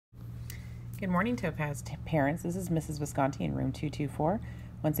Good morning, Topaz parents. This is Mrs. Visconti in room 224.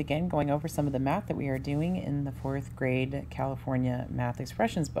 Once again, going over some of the math that we are doing in the 4th grade California Math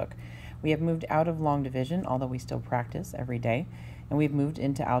Expressions book. We have moved out of long division, although we still practice every day, and we've moved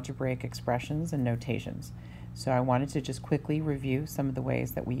into algebraic expressions and notations. So I wanted to just quickly review some of the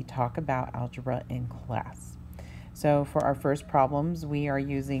ways that we talk about algebra in class. So for our first problems, we are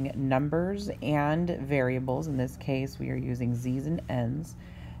using numbers and variables. In this case, we are using z's and n's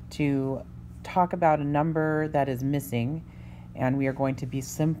to talk about a number that is missing, and we are going to be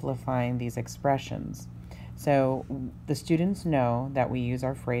simplifying these expressions. So the students know that we use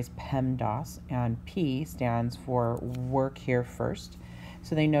our phrase Pemdas, and P stands for work here first.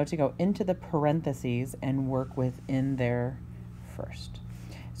 So they know to go into the parentheses and work within there first.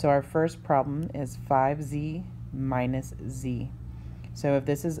 So our first problem is 5z minus z. So if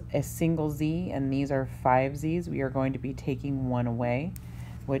this is a single z and these are 5 z's, we are going to be taking one away,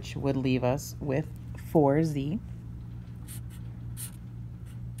 which would leave us with 4z.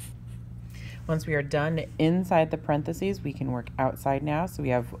 Once we are done inside the parentheses, we can work outside now. So we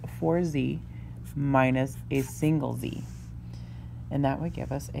have 4z minus a single z, and that would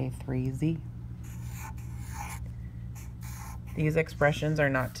give us a 3z. These expressions are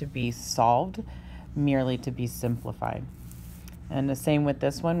not to be solved, merely to be simplified. And the same with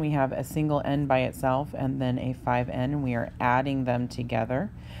this one, we have a single n by itself and then a 5n, and we are adding them together.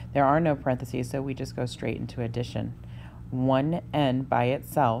 There are no parentheses, so we just go straight into addition. 1n by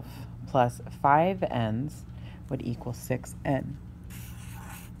itself plus 5 n's would equal 6n.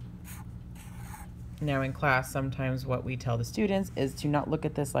 Now in class, sometimes what we tell the students is to not look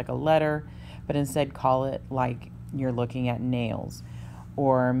at this like a letter, but instead call it like you're looking at nails.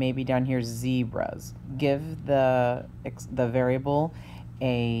 Or maybe down here, zebras. Give the variable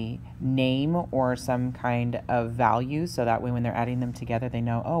a name or some kind of value, so that way when they're adding them together, they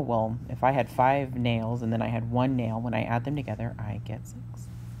know, oh, well, if I had 5 nails and then I had 1 nail, when I add them together, I get 6.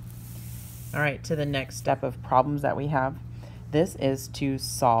 All right, to the next step of problems that we have. This is to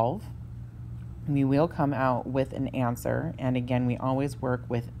solve. We will come out with an answer, and again, we always work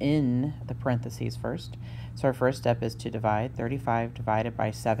within the parentheses first. So our first step is to divide. 35 divided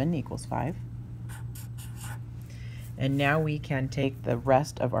by 7 equals 5. And now we can take the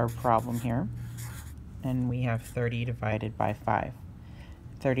rest of our problem here, and we have 30 divided by 5.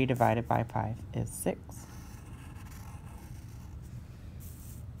 30 divided by 5 is 6.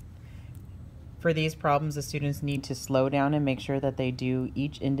 For these problems, the students need to slow down and make sure that they do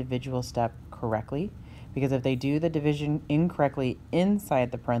each individual step correctly, because if they do the division incorrectly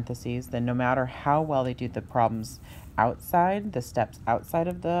inside the parentheses, then no matter how well they do the problems outside, the steps outside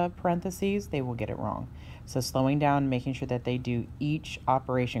of the parentheses, they will get it wrong. So slowing down, making sure that they do each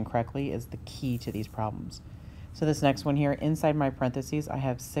operation correctly is the key to these problems. So this next one here, inside my parentheses, I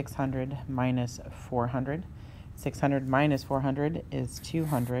have 600 minus 400. 600 minus 400 is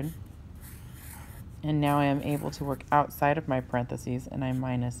 200. And now I am able to work outside of my parentheses, and I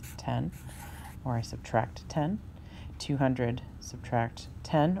minus 10, or I subtract 10. 200 subtract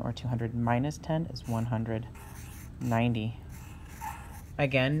 10, or 200 minus 10 is 190.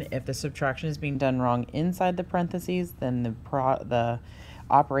 Again, if the subtraction is being done wrong inside the parentheses, then the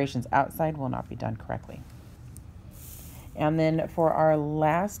operations outside will not be done correctly. And then for our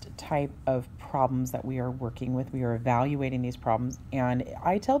last type of problems that we are working with, we are evaluating these problems, and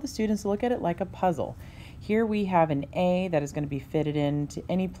I tell the students to look at it like a puzzle. Here we have an A that is going to be fitted into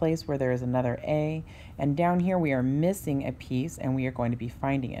any place where there is another A, and down here we are missing a piece and we are going to be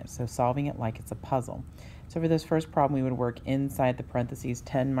finding it, so solving it like it's a puzzle. So for this first problem, we would work inside the parentheses.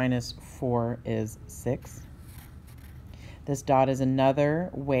 10 minus 4 is 6. This dot is another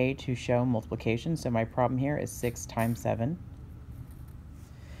way to show multiplication, so my problem here is 6 times 7.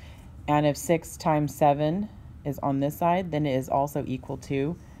 And if 6 times 7 is on this side, then it is also equal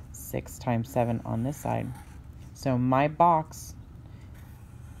to 6 times 7 on this side. So my box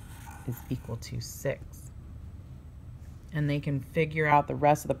is equal to 6. And they can figure out the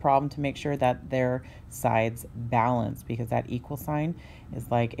rest of the problem to make sure that their sides balance, because that equal sign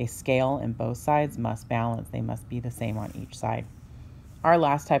is like a scale and both sides must balance. They must be the same on each side. Our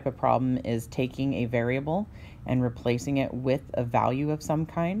last type of problem is taking a variable and replacing it with a value of some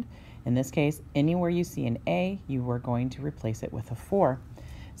kind. In this case, anywhere you see an A, you are going to replace it with a 4.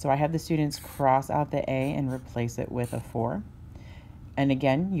 So I have the students cross out the A and replace it with a 4. And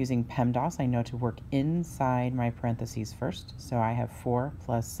again, using Pemdas, I know to work inside my parentheses first. So I have 4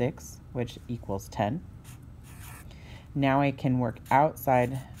 plus 6, which equals 10. Now I can work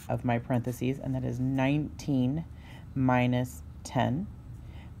outside of my parentheses, and that is 19 minus 10,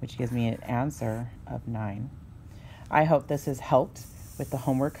 which gives me an answer of 9. I hope this has helped with the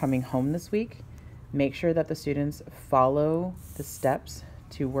homework coming home this week, make sure that the students follow the steps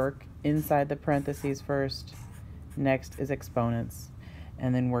to work inside the parentheses first. Next is exponents,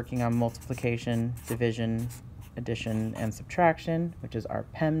 and then working on multiplication, division, addition, and subtraction, which is our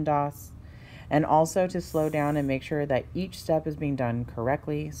Pemdas. And also to slow down and make sure that each step is being done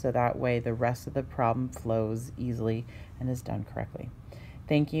correctly, so that way the rest of the problem flows easily and is done correctly.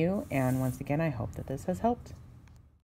 Thank you, and once again, I hope that this has helped.